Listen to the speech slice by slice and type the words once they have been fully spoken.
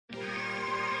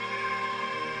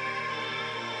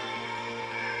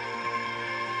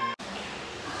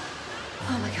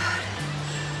Oh my God.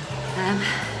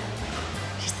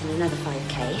 Just did another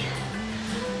 5K.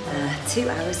 2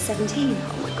 hours 17.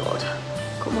 Oh my God.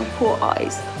 Got my poor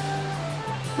eyes.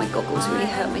 My goggles really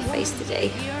hurt my face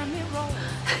today.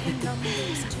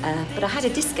 But I had a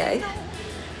disco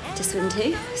to swim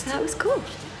to, so that was cool.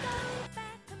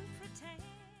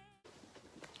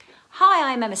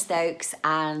 Hi, I'm Emma Stokes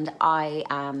and I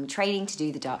am training to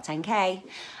do the Dark 10K.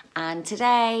 And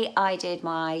today I did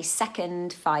my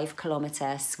second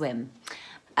 5-kilometre swim.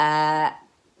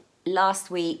 Last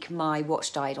week my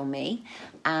watch died on me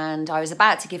and I was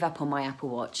about to give up on my Apple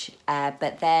Watch,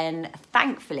 but then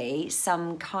thankfully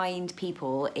some kind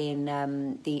people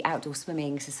in the Outdoor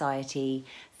Swimming Society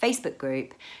Facebook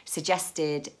group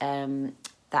suggested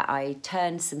that I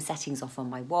turn some settings off on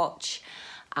my watch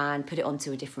and put it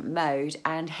onto a different mode,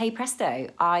 and hey presto,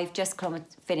 I've just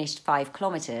finished 5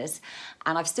 kilometres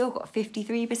and I've still got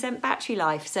 53% battery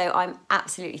life, so I'm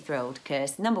absolutely thrilled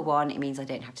because number one, it means I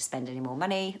don't have to spend any more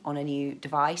money on a new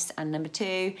device, and number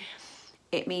two,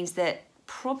 it means that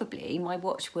probably my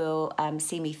watch will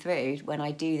see me through when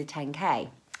I do the 10K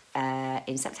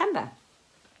in September.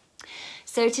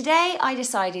 So today I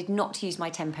decided not to use my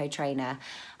tempo trainer.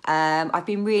 I've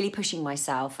been really pushing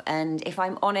myself, and if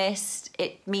I'm honest,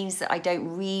 it means that I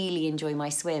don't really enjoy my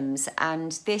swims,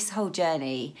 and this whole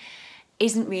journey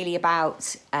isn't really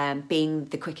about being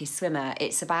the quickest swimmer.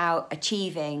 It's about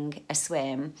achieving a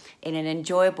swim in an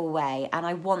enjoyable way, and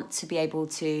I want to be able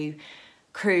to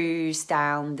cruise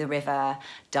down the river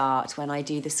Dart when I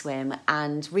do the swim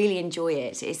and really enjoy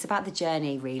it. It's about the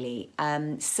journey, really.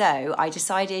 So I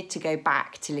decided to go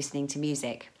back to listening to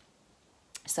music.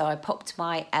 So I popped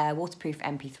my waterproof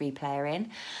MP3 player in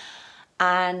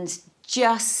and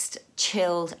just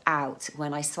chilled out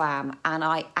when I swam, and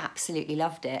I absolutely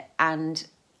loved it, and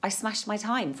I smashed my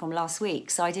time from last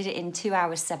week. So I did it in 2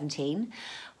 hours 17,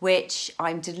 which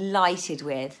I'm delighted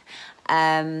with.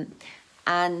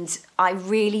 And I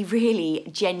really, really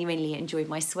genuinely enjoyed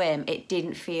my swim. It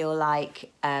didn't feel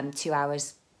like 2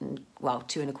 hours, well,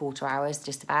 2.25 hours,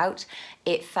 just about.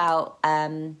 It felt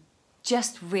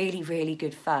just really, really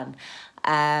good fun.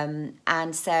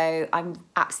 And so I'm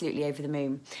absolutely over the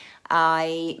moon.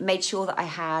 I made sure that I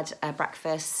had a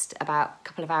breakfast about a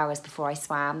couple of hours before I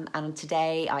swam, and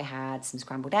today I had some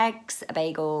scrambled eggs, a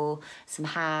bagel, some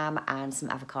ham and some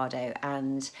avocado.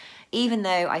 And even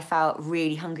though I felt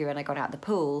really hungry when I got out of the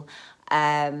pool,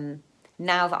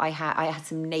 now that I had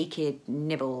some naked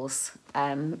nibbles.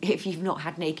 If you've not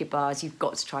had naked bars, you've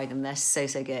got to try them. They're so,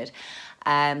 so good.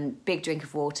 Big drink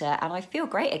of water, and I feel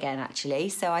great again, actually.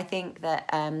 So I think that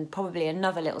probably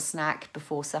another little snack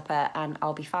before supper and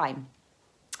I'll be fine.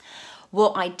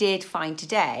 What I did find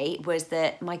today was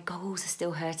that my goggles are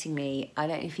still hurting me. I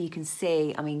don't know if you can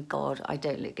see. I mean, God, I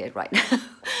don't look good right now.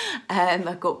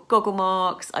 I've got goggle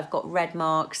marks, I've got red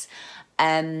marks.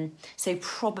 So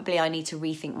probably I need to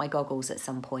rethink my goggles at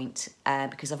some point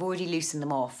because I've already loosened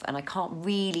them off, and I can't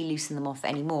really loosen them off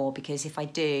anymore because if I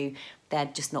do, they're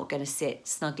just not going to sit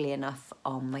snugly enough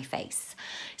on my face.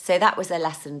 So that was a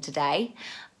lesson today.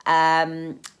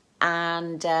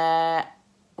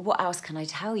 What else can I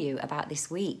tell you about this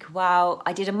week? Well,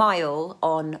 I did a mile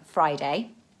on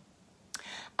Friday.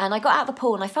 And I got out of the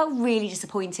pool and I felt really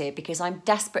disappointed because I'm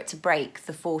desperate to break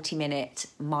the 40-minute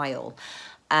mile.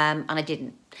 And I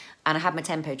didn't. And I had my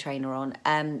tempo trainer on.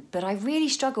 But I really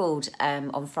struggled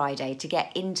on Friday to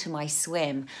get into my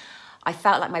swim. I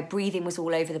felt like my breathing was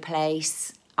all over the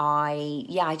place. I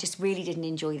just really didn't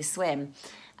enjoy the swim.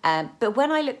 But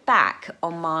when I look back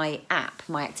on my app,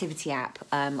 my activity app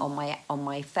on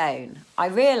my phone, I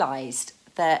realised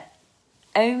that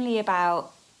only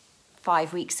about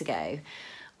 5 weeks ago,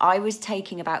 I was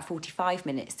taking about 45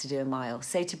 minutes to do a mile.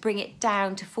 So to bring it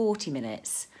down to 40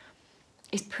 minutes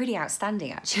is pretty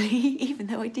outstanding, actually, even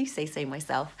though I do say so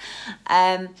myself.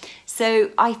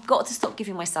 So I've got to stop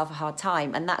giving myself a hard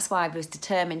time, and that's why I was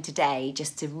determined today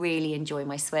just to really enjoy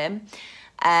my swim.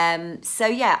 So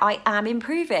yeah, I am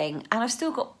improving, and I've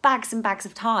still got bags and bags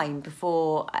of time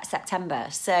before September.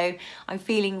 So I'm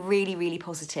feeling really, really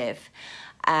positive.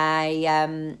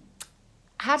 I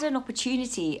had an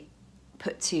opportunity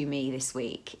put to me this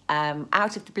week.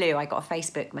 Out of the blue, I got a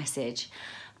Facebook message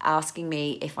asking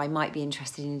me if I might be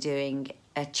interested in doing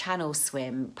a channel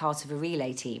swim, part of a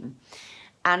relay team.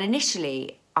 And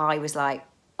initially I was like,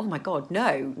 oh my God,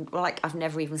 no, like I've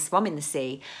never even swum in the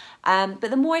sea. But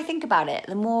the more I think about it,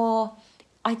 the more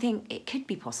I think it could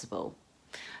be possible.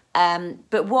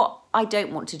 But what I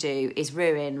don't want to do is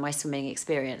ruin my swimming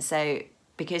experience. So,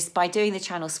 because by doing the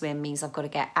channel swim means I've got to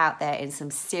get out there in some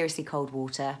seriously cold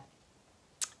water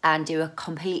and do a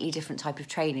completely different type of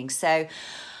training. So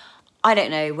I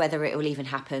don't know whether it will even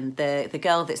happen. The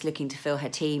girl that's looking to fill her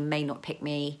team may not pick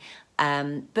me.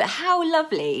 But how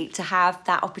lovely to have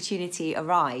that opportunity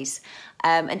arise,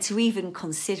 and to even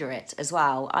consider it as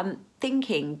well. I'm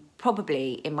thinking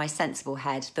probably in my sensible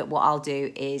head that what I'll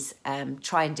do is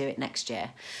try and do it next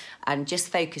year, and just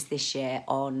focus this year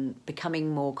on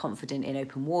becoming more confident in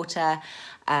open water,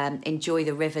 enjoy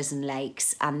the rivers and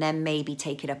lakes, and then maybe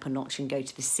take it up a notch and go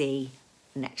to the sea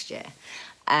next year.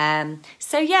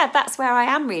 So yeah, that's where I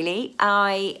am really.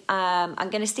 I'm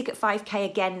going to stick at 5K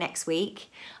again next week.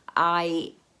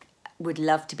 I would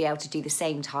love to be able to do the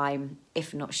same time,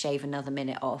 if not shave another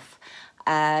minute off.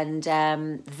 And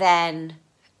then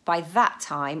by that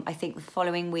time, I think the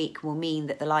following week will mean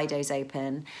that the Lido's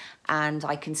open, and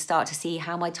I can start to see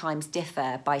how my times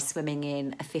differ by swimming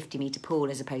in a 50-metre pool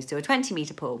as opposed to a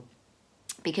 20-metre pool.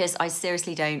 Because I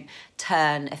seriously don't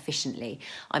turn efficiently.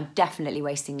 I'm definitely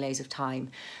wasting loads of time.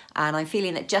 And I'm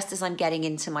feeling that just as I'm getting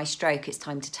into my stroke, it's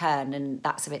time to turn, and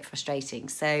that's a bit frustrating.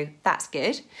 So that's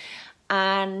good.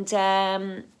 And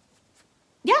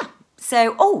yeah,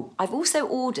 so, I've also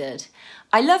ordered,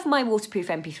 I love my waterproof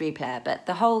MP3 player, but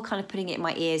the whole kind of putting it in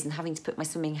my ears and having to put my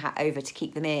swimming hat over to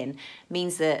keep them in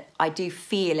means that I do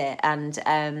feel it,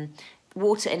 and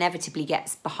water inevitably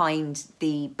gets behind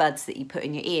the buds that you put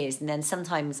in your ears, and then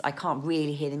sometimes I can't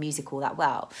really hear the music all that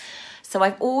well. So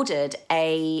I've ordered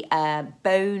a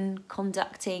bone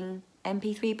conducting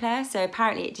MP3 player. So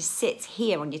apparently it just sits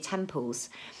here on your temples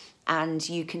and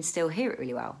you can still hear it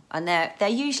really well. And they're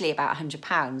usually about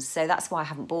 £100, so that's why I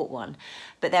haven't bought one.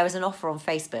 But there was an offer on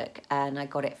Facebook and I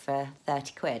got it for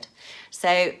 30 quid.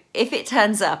 So if it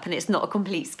turns up and it's not a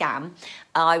complete scam,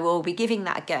 I will be giving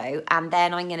that a go, and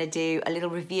then I'm going to do a little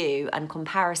review and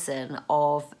comparison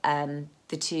of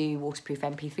the two waterproof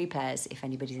MP3 players, if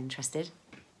anybody's interested.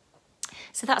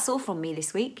 So that's all from me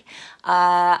this week.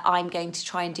 I'm going to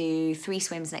try and do 3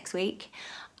 swims next week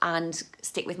and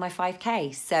stick with my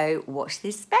 5K, so watch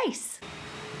this space.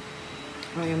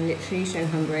 I am literally so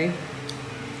hungry.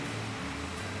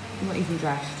 I'm not even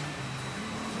dressed.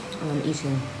 I'm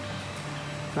eating.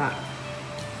 But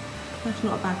that's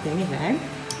not a bad thing, is it?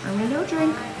 And a little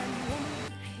drink.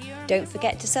 Don't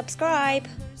forget to subscribe.